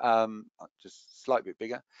 and just slightly bit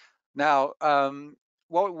bigger. Now,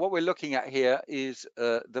 what we're looking at here is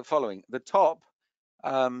the following. The top,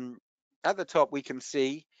 at the top, we can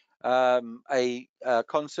see a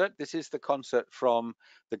concert. This is the concert from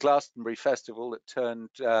the Glastonbury Festival that turned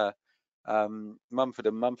Mumford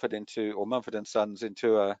and Mumford into, or Mumford and Sons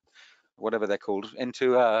into whatever they're called,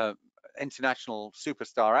 into a international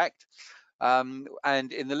superstar act.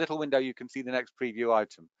 And in the little window, you can see the next preview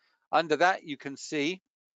item. Under that, you can see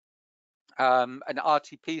an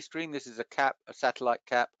RTP stream. This is a cap, a satellite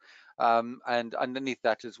cap, and underneath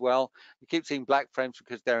that as well, you keep seeing black frames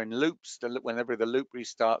because they're in loops. Whenever the loop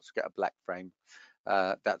restarts, you get a black frame.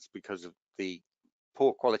 That's because of the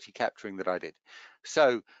poor quality capturing that I did.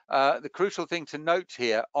 So the crucial thing to note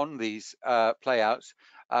here on these playouts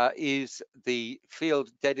is the field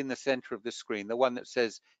dead in the center of the screen, the one that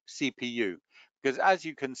says CPU, because as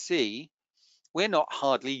you can see, we're not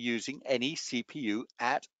hardly using any CPU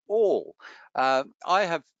at all. I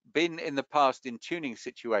have been in the past in tuning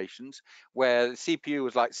situations where the CPU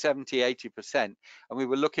was like 70, 80%, and we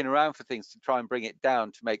were looking around for things to try and bring it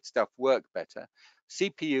down to make stuff work better.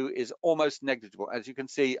 CPU is almost negligible. As you can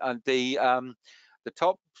see, and the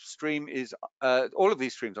top stream is, all of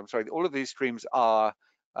these streams are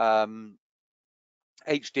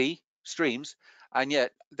HD streams, and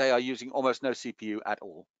yet they are using almost no CPU at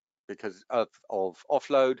all because of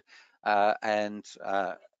offload and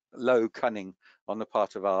low cunning on the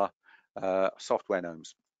part of our software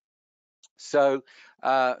gnomes. So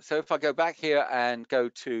if I go back here and go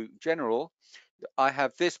to general, I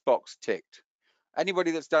have this box ticked.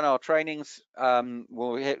 Anybody that's done our trainings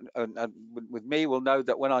with me will know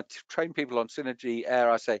that when I train people on Cinegy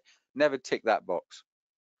Air, I say never tick that box.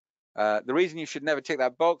 The reason you should never tick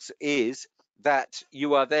that box is that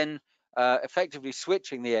you are then effectively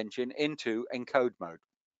switching the engine into encode mode.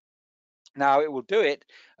 Now, it will do it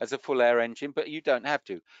as a full air engine, but you don't have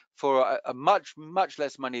to. For a much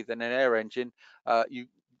less money than an air engine,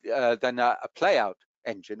 than a playout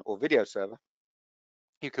engine or video server,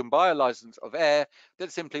 you can buy a license of air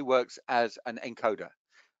that simply works as an encoder.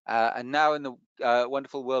 And now in the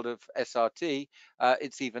wonderful world of SRT,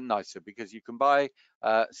 it's even nicer because you can buy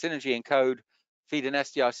Cinegy encode, feed an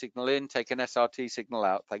SDI signal in, take an SRT signal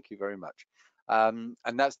out. Thank you very much. And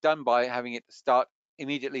that's done by having it start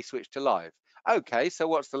immediately switch to live. Okay, so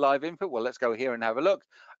what's the live input? Well, let's go here and have a look.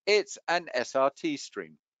 It's an SRT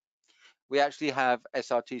stream. We actually have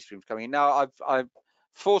SRT streams coming in. Now, I've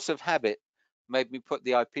force of habit made me put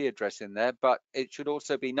the IP address in there, but it should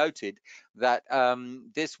also be noted that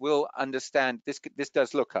this will understand, this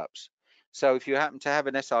does lookups. So if you happen to have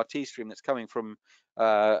an SRT stream that's coming from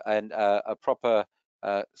a proper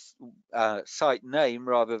site name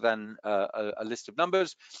rather than a list of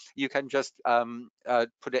numbers, you can just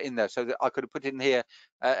put it in there. So that I could have put in here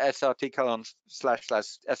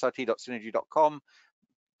srt://srt.cinegy.com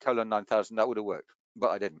 :9000, that would have worked, but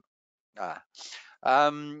I didn't.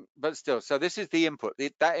 But still, so this is the input.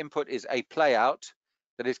 That input is a playout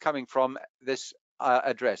that is coming from this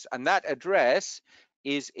address, and that address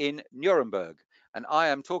is in Nuremberg, and I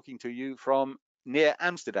am talking to you from near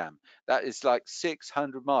Amsterdam. That is like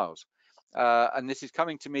 600 miles, and this is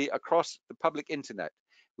coming to me across the public internet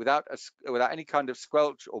without any kind of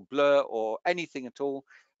squelch or blur or anything at all.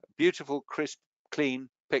 Beautiful, crisp, clean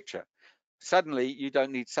picture. Suddenly, you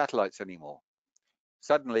don't need satellites anymore.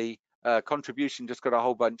 Suddenly, contribution just got a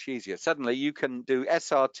whole bunch easier. Suddenly, you can do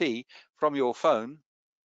SRT from your phone,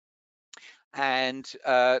 and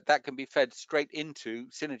that can be fed straight into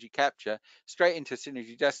Cinegy Capture, straight into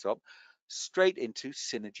Cinegy Desktop, straight into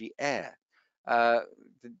Cinegy Air. The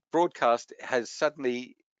broadcast has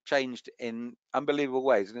suddenly changed in unbelievable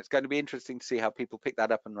ways, and it's going to be interesting to see how people pick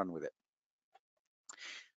that up and run with it.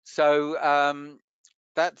 So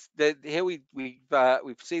that's here we've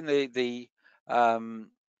seen the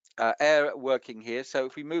air working here. So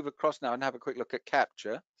if we move across now and have a quick look at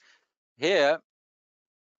capture, here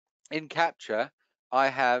in capture I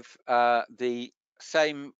have the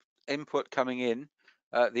same input coming in,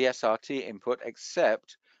 the SRT input,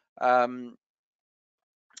 except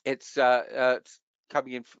it's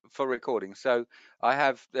coming in for recording. So I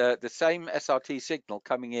have the same SRT signal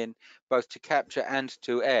coming in both to capture and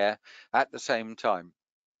to air at the same time,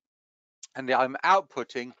 and I'm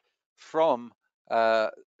outputting from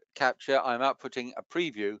capture, I'm outputting a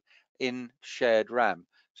preview in shared RAM.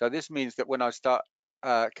 So this means that when I start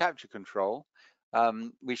capture control,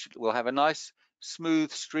 we'll have a nice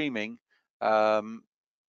smooth streaming preview,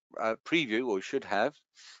 or should have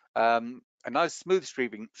a nice smooth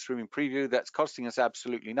streaming preview that's costing us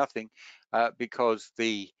absolutely nothing because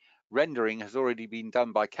the rendering has already been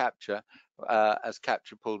done by capture as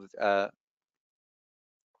capture pulled the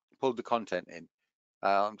content in.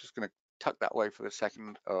 I'm just going to tuck that away for a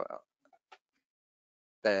second.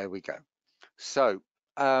 There we go. So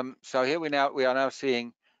so here we are now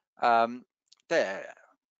seeing there.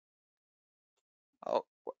 Oh,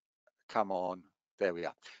 come on. There we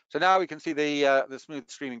are. So now we can see the smooth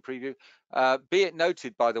streaming preview. Be it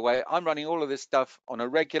noted, by the way, I'm running all of this stuff on a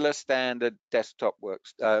regular standard desktop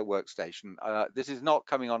workstation. This is not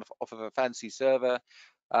coming off of a fancy server.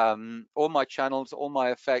 All my channels, all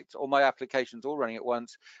my effects, all my applications, all running at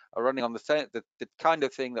once, are running on the kind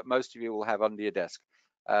of thing that most of you will have under your desk,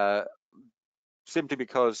 simply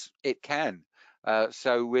because it can.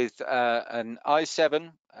 So with an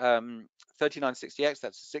i7 3960X,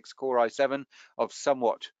 that's a 6-core i7 of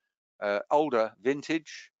somewhat older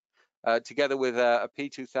vintage, together with a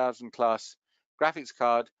P2000 class graphics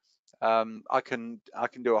card, I can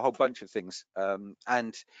do a whole bunch of things.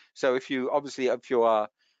 And so if you are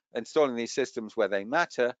installing these systems where they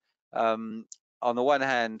matter, on the one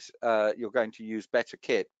hand, you're going to use better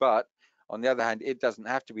kit, but on the other hand, it doesn't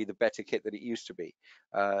have to be the better kit that it used to be.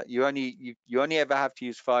 You only ever have to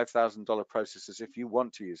use $5,000 processors if you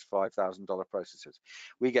want to use $5,000 processors.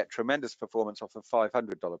 We get tremendous performance off of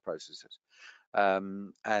 $500 processors,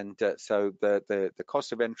 so the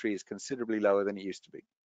cost of entry is considerably lower than it used to be.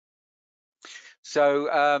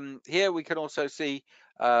 So here we can also see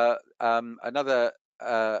another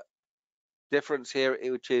difference here,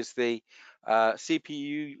 which is the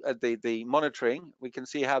CPU, the monitoring. We can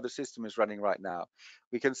see how the system is running right now.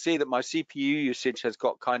 We can see that my CPU usage has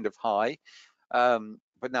got kind of high,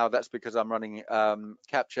 but now that's because I'm running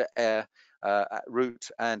Capture, Air, Root,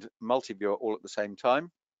 and Multiviewer all at the same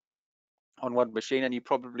time on one machine, and you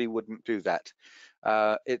probably wouldn't do that.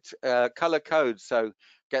 It's color code, so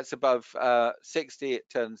gets above 60, it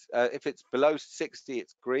turns, if it's below 60,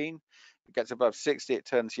 it's green. If it gets above 60, it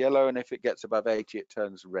turns yellow, and if it gets above 80, it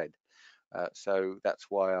turns red. So that's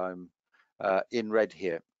why I'm in red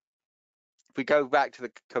here. If we go back to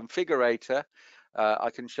the configurator, I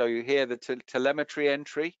can show you here the telemetry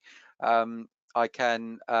entry. I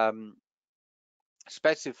can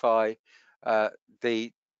specify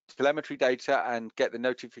the telemetry data and get the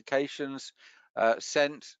notifications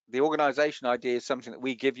sent. The organization ID is something that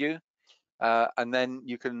we give you, and then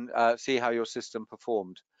you can see how your system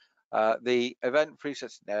performed. The event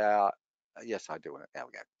presets, yes, I do want it. There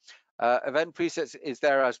we go. Event presets is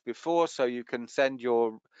there as before, so you can send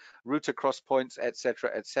your router cross points, etc.,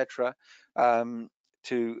 etc. From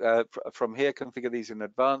here, configure these in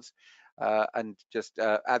advance and just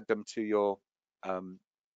add them to your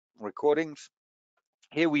recordings.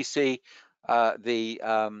 Here we see the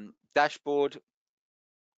dashboard,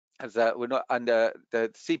 as we're not under the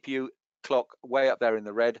CPU clock way up there in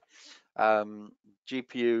the red.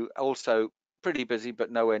 GPU also pretty busy,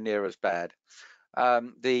 but nowhere near as bad.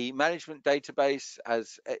 The management database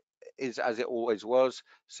is as it always was.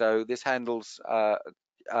 So this handles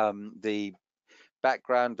the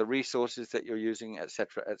background, the resources that you're using,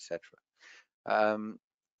 etc., etc.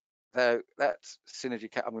 So that's Cinegy.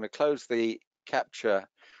 I'm going to close the capture.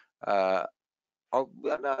 Oh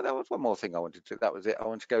no, there was one more thing I wanted to. That was it. I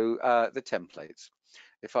want to go the templates.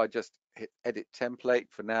 If I just hit edit template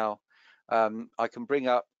for now, I can bring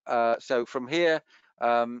up. So from here,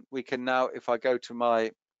 we can now, if I go to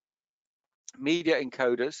my media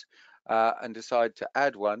encoders and decide to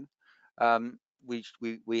add one, we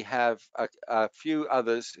have a few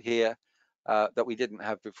others here that we didn't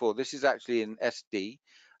have before. This is actually in SD,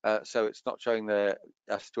 so it's not showing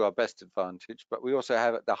us to our best advantage, but we also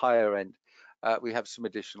have at the higher end, we have some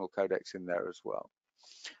additional codecs in there as well.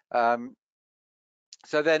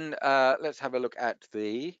 So then let's have a look at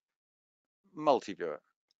the Multiviewer.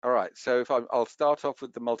 All right, so if I'll start off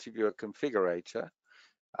with the Multiviewer configurator,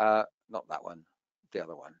 not that one, the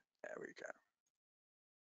other one. There we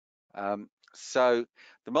go. So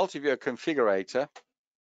the Multiviewer configurator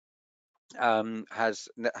has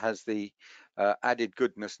the added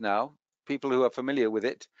goodness now. People who are familiar with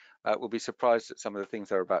it will be surprised at some of the things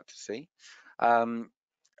they're about to see, but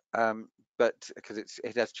because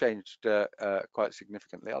it has changed quite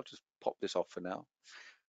significantly. I'll just pop this off for now.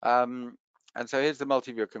 And so here's the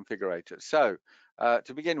Multiviewer configurator. So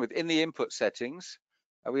to begin with, in the input settings,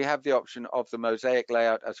 we have the option of the mosaic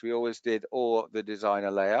layout, as we always did, or the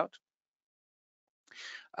designer layout.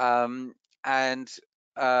 And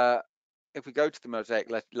if we go to the mosaic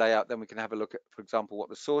layout, then we can have a look at, for example, what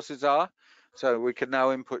the sources are. So we can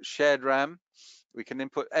now input shared RAM. We can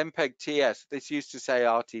input MPEG TS. This used to say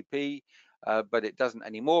RTP, but it doesn't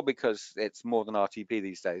anymore because it's more than RTP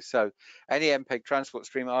these days. So any MPEG transport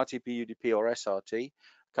stream, RTP, UDP, or SRT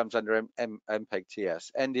comes under MPEG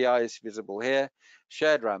TS. NDI is visible here.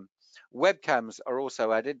 Shared RAM. Webcams are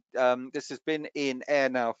also added. This has been in Air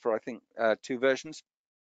now for, I think, 2 versions.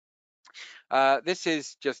 This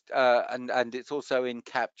is just, and it's also in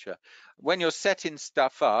Capture. When you're setting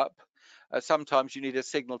stuff up, sometimes you need a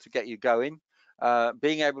signal to get you going.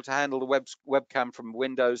 Being able to handle the webcam from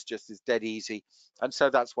Windows just is dead easy, and so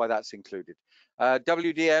that's why that's included.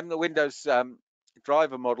 WDM, the Windows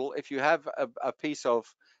driver model, if you have a piece of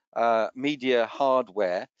media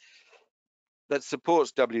hardware that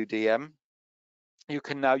supports WDM, you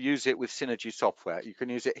can now use it with Cinegy software. You can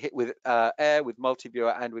use it with Air, with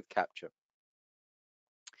Multiviewer, and with Capture.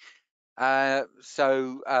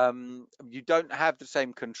 So you don't have the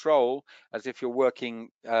same control as if you're working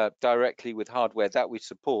directly with hardware that we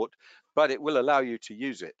support, but it will allow you to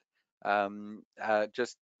use it.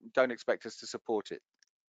 Just don't expect us to support it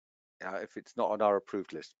if it's not on our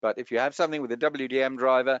approved list. But if you have something with a WDM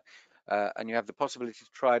driver and you have the possibility to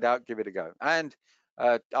try it out, give it a go. And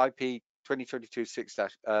IP 2022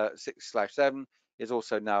 6/7 is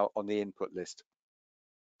also now on the input list.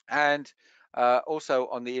 And also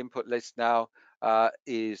on the input list now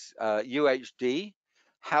is UHD.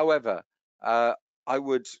 However, I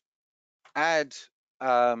would add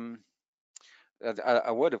a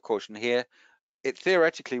word of caution here. It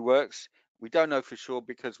theoretically works. We don't know for sure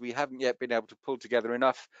because we haven't yet been able to pull together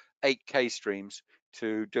enough 8K streams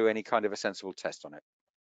to do any kind of a sensible test on it.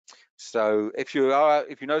 So if you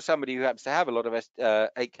know somebody who happens to have a lot of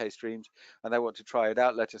 8K streams and they want to try it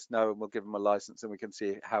out, let us know and we'll give them a license and we can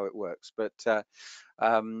see how it works. But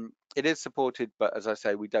it is supported, but as I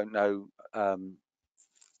say, we don't know how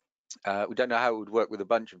it would work with a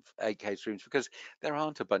bunch of 8K streams because there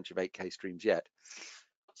aren't a bunch of 8K streams yet.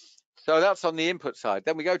 So that's on the input side.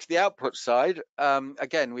 Then we go to the output side.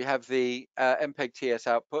 Again, we have the MPEG TS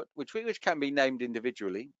output, which can be named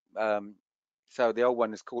individually. So the old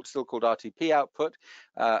one is still called RTP output,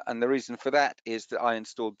 and the reason for that is that I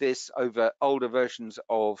installed this over older versions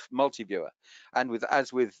of Multiviewer, and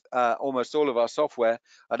as with almost all of our software,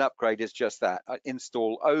 an upgrade is just that: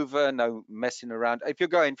 install over, no messing around. If you're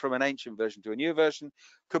going from an ancient version to a new version,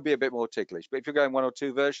 could be a bit more ticklish, but if you're going 1 or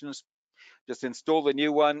 2 versions, just install the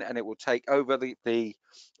new one and it will take over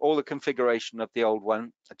all the configuration of the old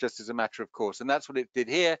one just as a matter of course. And that's what it did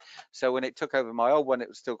here. So when it took over my old one, it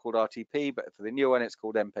was still called RTP, but for the new one, it's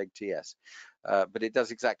called MPEG TS. But it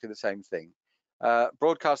does exactly the same thing.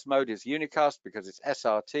 Broadcast mode is unicast because it's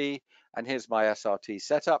SRT, and here's my SRT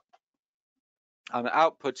setup. I'm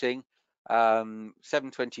outputting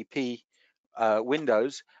 720p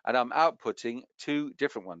windows, and I'm outputting 2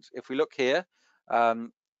 different ones. If we look here,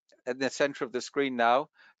 in the center of the screen now,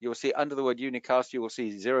 you'll see under the word unicast, you will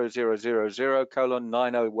see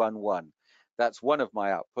 0000:9011. That's one of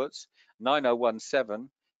my outputs.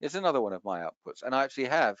 9017 is another one of my outputs. And I actually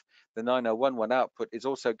have the 9011 output is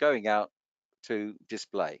also going out to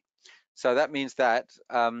display. So that means that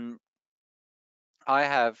I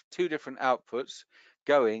have 2 different outputs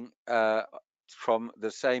going from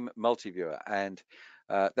the same Multiviewer, and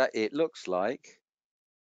that it looks like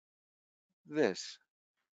this.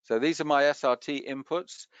 So these are my SRT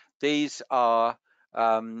inputs. These are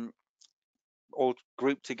all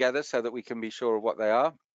grouped together so that we can be sure of what they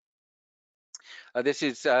are. This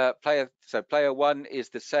is player. So player 1 is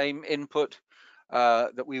the same input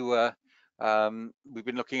that we've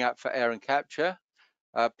been looking at for air and capture.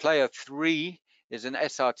 Player 3 is an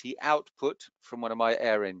SRT output from one of my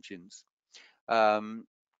air engines. In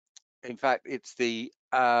fact, it's the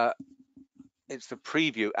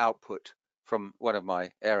preview output from one of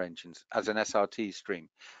my air engines as an SRT stream.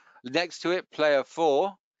 Next to it, player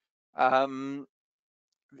 4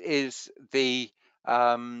 is the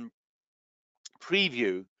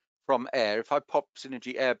preview from air. If I pop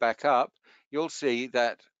Cinegy Air back up, you'll see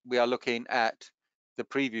that we are looking at the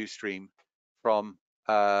preview stream from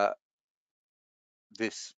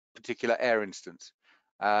this particular air instance.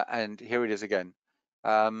 And here it is again.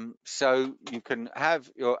 So you can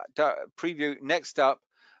have your preview next up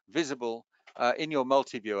visible in your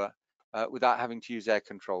Multiviewer without having to use air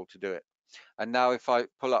control to do it. And now if I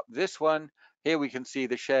pull up this one, here we can see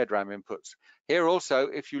the shared RAM inputs. Here also,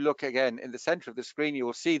 if you look again in the center of the screen, you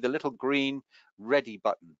will see the little green ready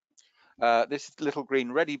button. this little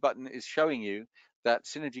green ready button is showing you that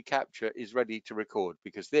Cinegy Capture is ready to record,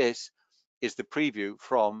 because this is the preview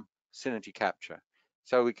from Cinegy Capture.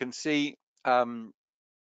 So we can see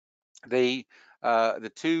the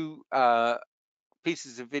two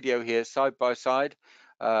pieces of video here side by side.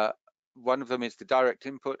 One of them is the direct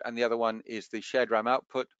input and the other one is the shared RAM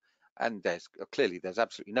output, and there's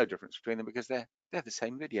absolutely no difference between them because they're the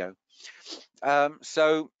same video.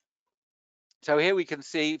 So here we can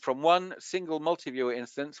see from one single multi-viewer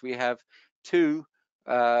instance we have two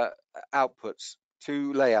outputs,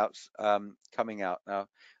 two layouts coming out. Now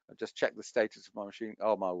I'll just check the status of my machine.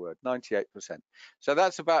 Oh my word, 98%. So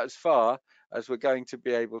that's about as far as we're going to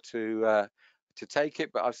be able to take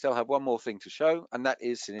it, but I still have one more thing to show, and that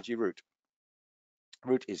is Cinegy Root.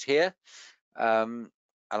 Root is here, and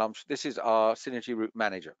this is our Cinegy Root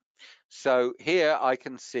Manager. So here I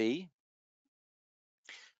can see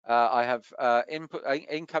I have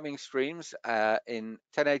incoming streams in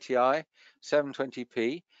 1080i,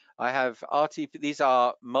 720p. I have RT. These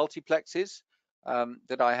are multiplexes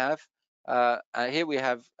that I have. Here we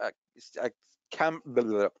have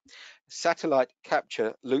satellite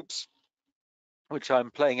capture loops, which I'm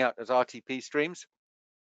playing out as RTP streams.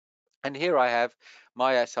 And here I have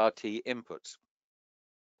my SRT inputs.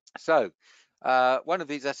 So one of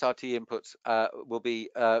these SRT inputs will be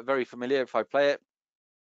very familiar if I play it,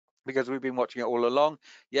 because we've been watching it all along.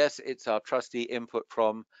 Yes, it's our trusty input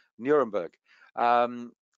from Nuremberg.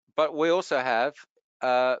 But we also have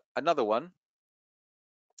another one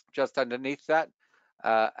just underneath that,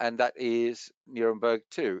 and that is Nuremberg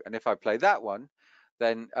 2. And if I play that one,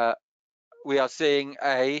 then we are seeing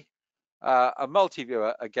a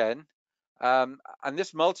multiviewer again. And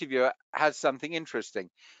this multiviewer has something interesting.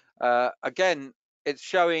 Again, it's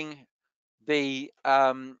showing the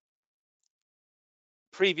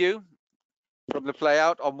preview from the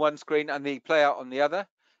playout on one screen and the playout on the other.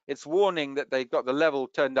 It's warning that they've got the level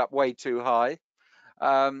turned up way too high.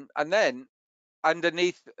 And then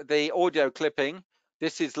underneath the audio clipping,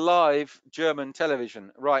 this is live German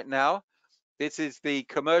television right now. This is the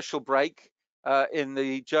commercial break in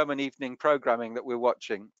the German evening programming that we're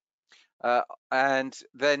watching. And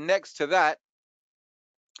then next to that,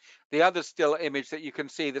 the other still image that you can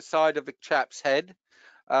see, the side of the chap's head.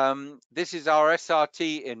 This is our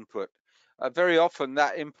SRT input. Very often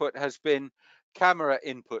that input has been camera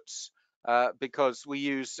inputs because we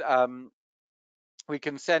use we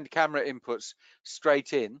can send camera inputs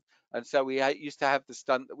straight in, and so we used to have the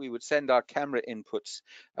stunt that we would send our camera inputs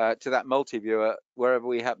to that multi-viewer wherever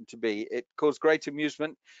we happen to be. It caused great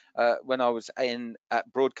amusement when I was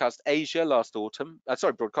at Broadcast Asia last autumn.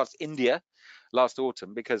 Broadcast India last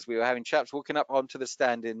autumn, because we were having chaps walking up onto the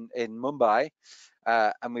stand in Mumbai,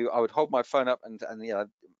 and I would hold my phone up and you know,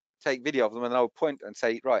 take video of them, and I would point and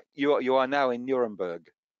say, right, you are now in Nuremberg,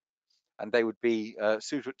 and they would be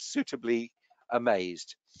suitably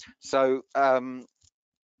amazed. So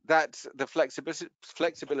that's the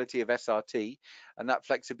flexibility of SRT, and that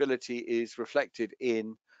flexibility is reflected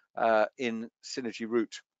in Cinegy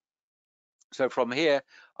Root. So from here,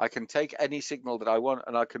 I can take any signal that I want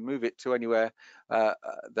and I can move it to anywhere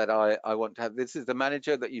that I want to have. This is the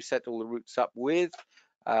manager that you set all the routes up with.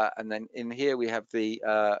 And then in here, we have the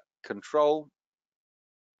control.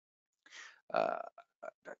 I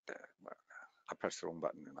pressed the wrong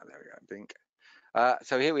button. There we go, I think.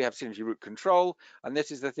 So here we have Cinegy Root Control, and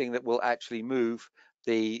this is the thing that will actually move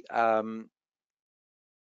the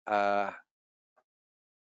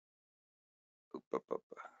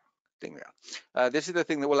this is the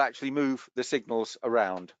thing that will actually move the signals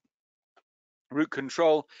around. Root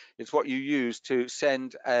control is what you use to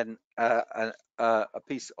send a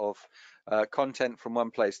piece of content from one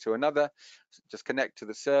place to another. Just connect to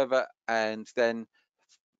the server, and then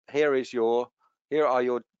here are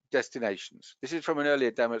your destinations. This is from an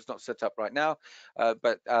earlier demo. It's not set up right now,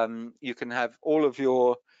 but you can have all of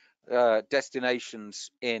your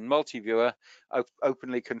destinations in Multiviewer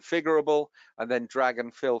openly configurable, and then drag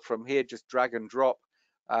and fill from here. Just drag and drop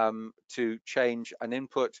to change an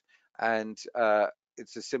input, and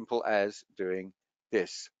it's as simple as doing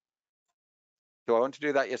this. Do I want to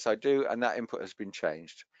do that? Yes, I do, and that input has been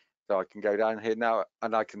changed. So I can go down here now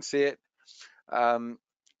and I can see it.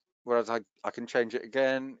 Whereas I can change it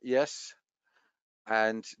again, yes,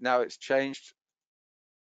 and now it's changed.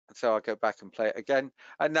 And so I go back and play it again,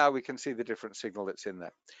 and now we can see the different signal that's in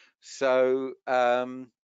there. So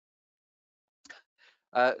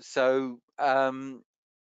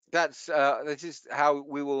this is how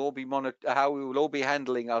we will all be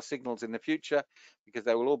handling our signals in the future, because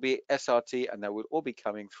they will all be SRT and they will all be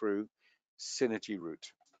coming through Cinegy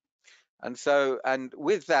Root. And so, and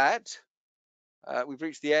with that, we've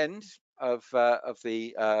reached the end of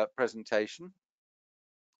the presentation.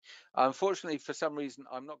 Unfortunately, for some reason,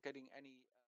 I'm not getting any